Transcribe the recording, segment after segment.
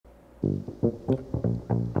Hey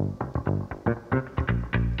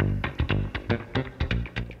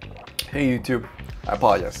YouTube, I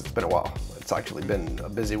apologize, it's been a while. It's actually been a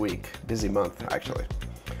busy week, busy month actually,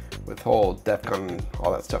 with whole DEF CON and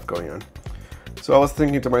all that stuff going on. So I was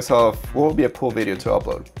thinking to myself, what would be a cool video to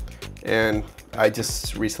upload? And I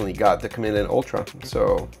just recently got the Chameleon Ultra,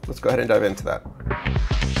 so let's go ahead and dive into that.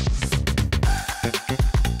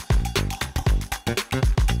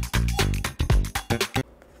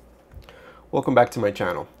 Welcome back to my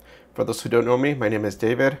channel. For those who don't know me, my name is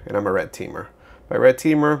David and I'm a red teamer. By red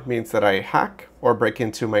teamer means that I hack or break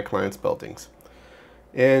into my clients' buildings.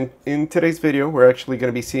 And in today's video, we're actually going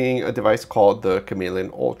to be seeing a device called the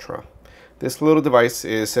Chameleon Ultra. This little device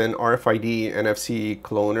is an RFID NFC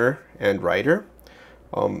cloner and writer.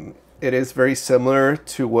 It is very similar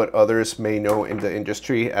to what others may know in the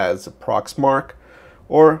industry as a Proxmark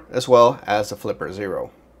or as well as a Flipper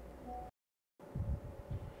Zero.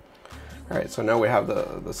 Alright, so now we have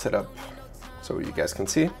the setup so you guys can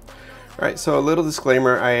see. Alright, so a little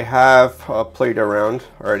disclaimer, I have played around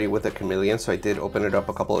already with the Chameleon, so I did open it up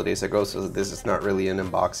a couple of days ago, so this is not really an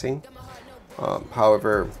unboxing.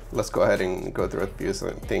 However, let's go ahead and go through a few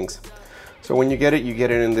things. So when you get it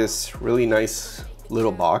in this really nice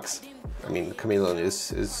little box. I mean, the Chameleon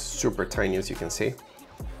is super tiny, as you can see.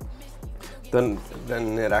 Then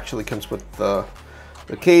it actually comes with the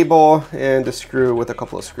cable and a screw with a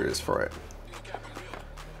couple of screws for it.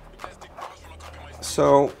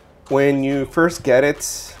 So when you first get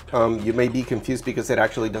it, you may be confused because it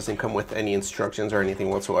actually doesn't come with any instructions or anything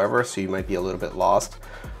whatsoever, so you might be a little bit lost.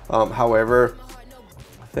 However,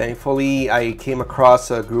 thankfully I came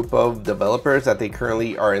across a group of developers that they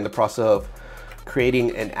currently are in the process of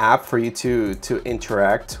creating an app for you to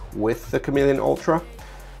interact with the Chameleon Ultra,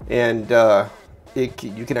 and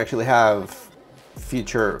you can actually have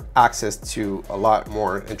future access to a lot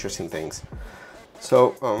more interesting things.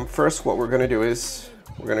 So first, what we're going to do is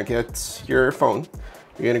we're going to get your phone.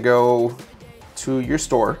 You're going to go to your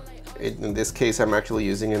store. In this case, I'm actually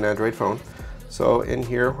using an Android phone. So in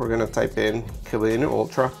here, we're going to type in Chameleon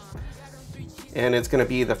Ultra, and it's going to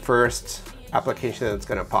be the first application that's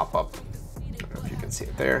going to pop up. I don't know if you can see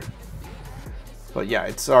it there. But yeah,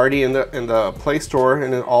 it's already in the Play Store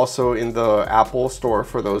and then also in the Apple Store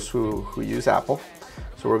for those who use Apple.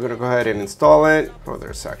 So we're going to go ahead and install it. Oh,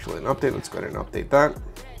 there's actually an update. Let's go ahead and update that.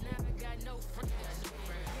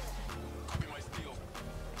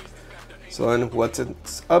 So then once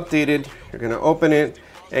it's updated, you're going to open it,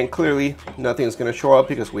 and clearly nothing's going to show up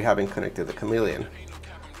because we haven't connected the Chameleon.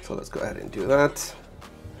 So let's go ahead and do that.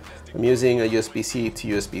 I'm using a USB-C to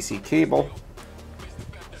USB-C cable.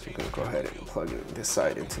 I'm going to go ahead and plug this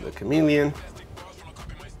side into the Chameleon.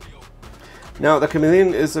 Now, the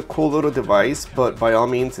Chameleon is a cool little device, but by all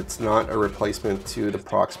means, it's not a replacement to the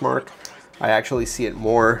Proxmark. I actually see it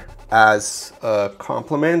more as a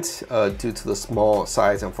complement due to the small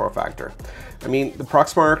size and form factor. I mean, the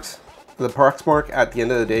Proxmark at the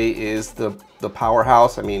end of the day is the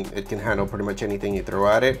powerhouse. I mean, it can handle pretty much anything you throw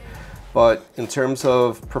at it. But in terms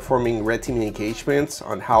of performing red teaming engagements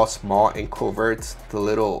on how small and covert the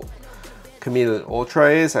little Chameleon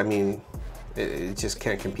Ultra is, I mean, it just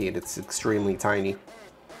can't compete. It's extremely tiny.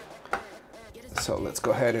 So let's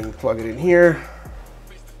go ahead and plug it in here.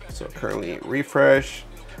 So currently refresh,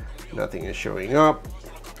 nothing is showing up.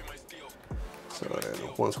 So then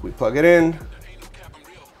once we plug it in,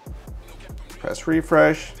 press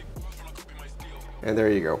refresh, and there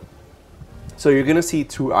you go. So you're gonna see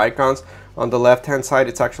two icons. On the left hand side,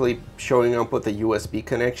 it's actually showing up with a USB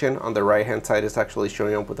connection. On the right hand side, it's actually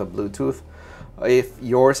showing up with a Bluetooth. If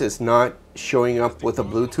yours is not showing up with a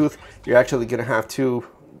Bluetooth, you're actually gonna have to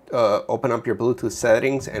open up your Bluetooth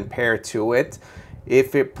settings and pair to it.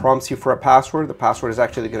 If it prompts you for a password, the password is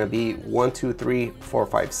actually gonna be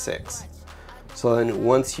 123456. So then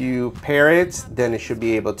once you pair it, then it should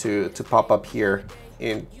be able to pop up here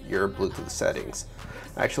in your Bluetooth settings.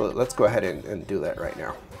 Actually, let's go ahead and do that right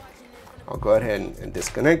now. I'll go ahead and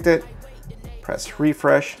disconnect it, press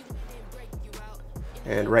refresh,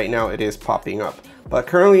 and right now it is popping up. But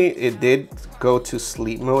currently it did go to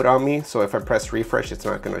sleep mode on me, so if I press refresh, it's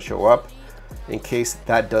not going to show up. In case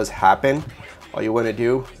that does happen, all you want to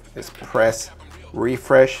do is press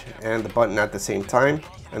refresh and the button at the same time,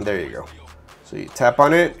 and there you go. So you tap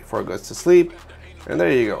on it before it goes to sleep, and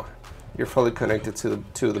there you go. You're fully connected to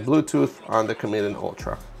the Bluetooth on the Chameleon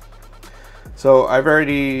Ultra. So I've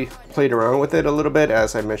already played around with it a little bit,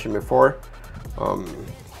 as I mentioned before.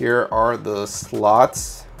 Here are the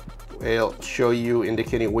slots. It'll show you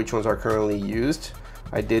indicating which ones are currently used.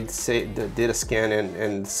 I did a scan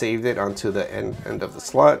and saved it onto the end of the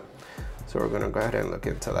slot. So we're going to go ahead and look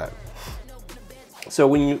into that. So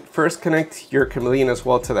when you first connect your Chameleon as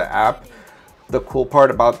well to the app, the cool part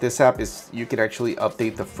about this app is you can actually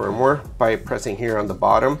update the firmware by pressing here on the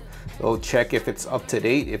bottom. It'll check if it's up to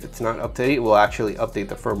date. If it's not up to date, we'll actually update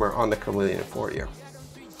the firmware on the Chameleon for you.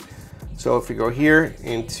 So if we go here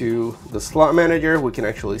into the slot manager, we can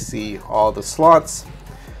actually see all the slots.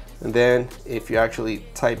 And then if you actually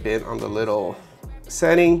type in on the little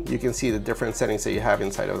setting, you can see the different settings that you have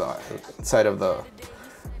inside of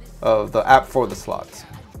the app for the slots.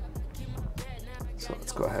 So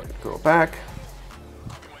let's go ahead and go back.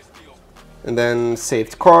 And then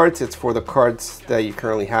saved cards, it's for the cards that you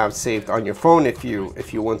currently have saved on your phone. If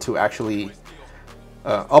you want to actually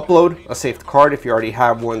upload a saved card, if you already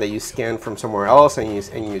have one that you scanned from somewhere else and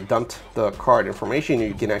you dumped the card information,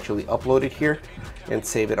 you can actually upload it here and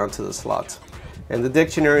save it onto the slots. And the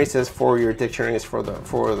dictionary says for your dictionaries for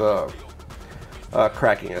the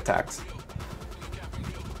cracking attacks.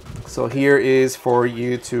 So here is for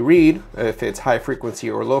you to read if it's high frequency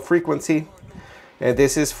or low frequency. And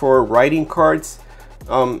this is for writing cards.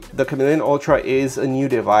 The Chameleon Ultra is a new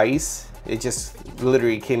device. It just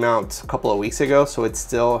literally came out a couple of weeks ago, so it's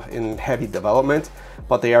still in heavy development,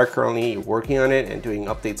 but they are currently working on it and doing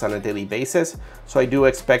updates on a daily basis. So I do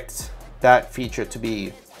expect that feature to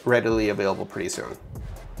be readily available pretty soon.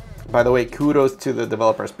 By the way, kudos to the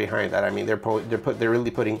developers behind that. I mean, they're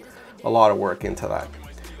really putting a lot of work into that.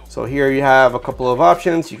 So here you have a couple of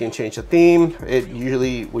options. You can change the theme. It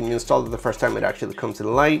usually, when you install it the first time, it actually comes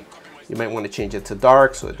in light. You might want to change it to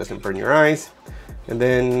dark so it doesn't burn your eyes. And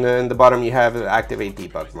then in the bottom you have activate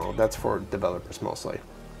debug mode. That's for developers mostly.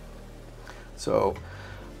 So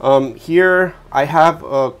here I have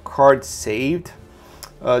a card saved.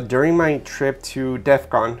 During my trip to DEF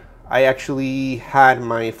CON, I actually had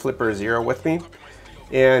my Flipper Zero with me.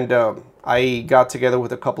 And I got together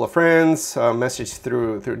with a couple of friends, messaged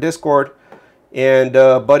through Discord, and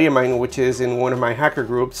a buddy of mine, which is in one of my hacker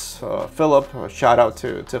groups, Philip, shout out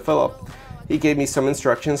to Philip, he gave me some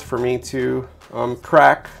instructions for me to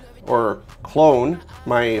crack or clone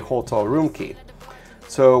my hotel room key.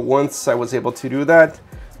 So once I was able to do that,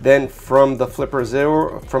 then from the Flipper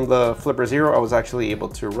Zero, I was actually able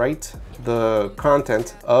to write the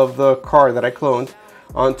content of the card that I cloned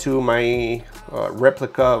onto my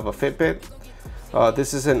replica of a Fitbit.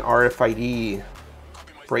 This is an RFID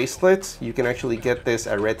bracelet. You can actually get this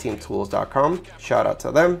at redteamtools.com. Shout out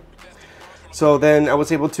to them. So then I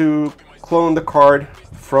was able to clone the card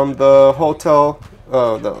from the hotel,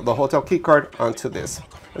 the hotel key card onto this.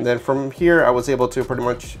 And then from here, I was able to pretty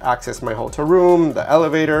much access my hotel room, the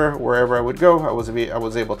elevator, wherever I would go. I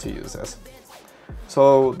was able to use this.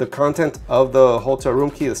 So the content of the hotel room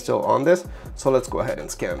key is still on this. So let's go ahead and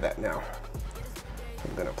scan that now.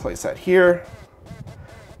 I'm gonna place that here.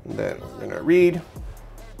 And then we're gonna read.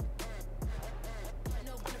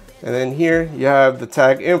 And then here you have the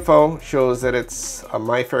tag info, shows that it's a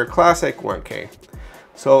MyFair Classic 1K.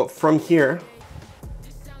 So from here,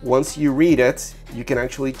 once you read it, you can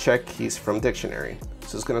actually check keys from dictionary.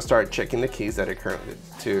 So it's gonna start checking the keys that are currently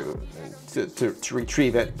to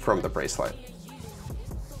retrieve it from the bracelet.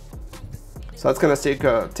 So that's gonna take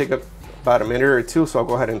about a minute or two, so I'll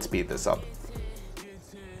go ahead and speed this up.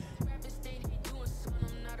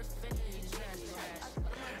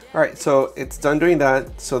 All right, so it's done doing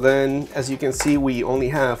that. So then, as you can see, we only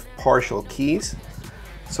have partial keys.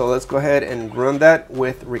 So let's go ahead and run that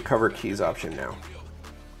with recover keys option now.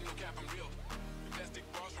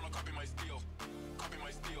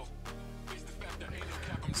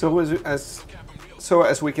 So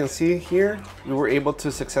as we can see here, we were able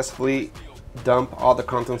to successfully dump all the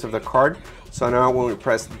contents of the card. So now when we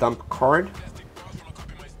press dump card,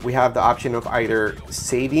 we have the option of either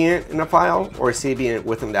saving it in a file or saving it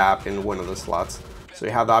within the app in one of the slots. So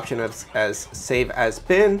you have the option of as save as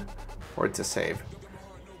bin or to save.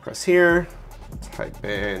 Press here, type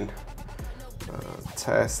in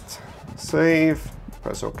test save,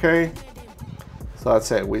 press OK. So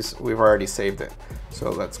that's it, we've already saved it. So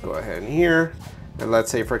let's go ahead in here, and let's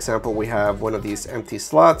say, for example, we have one of these empty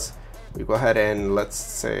slots. We go ahead and let's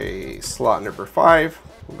say slot number 5.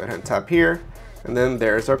 We'll go ahead and tap here, and then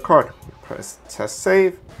there's our card. Press test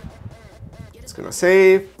save. It's gonna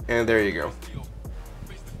save, and there you go.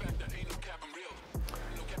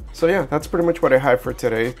 So yeah, that's pretty much what I have for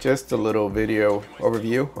today. Just a little video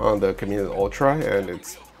overview on the Chameleon Ultra and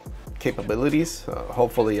its capabilities.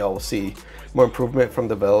 Hopefully I'll see more improvement from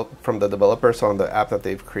the developers on the app that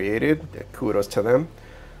they've created. Kudos to them.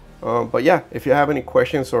 But yeah, if you have any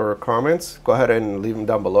questions or comments, go ahead and leave them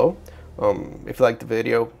down below. If you liked the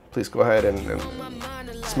video, please go ahead and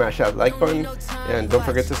smash that like button, and don't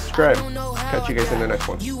forget to subscribe. Catch you guys in the next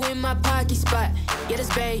one. You in my pocket spot, yeah,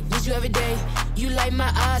 that's babe, need you every day. You like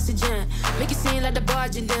my oxygen, make it seem like the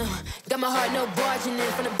barging down. Got my heart no barging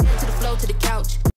in, from the bed to the floor to the couch.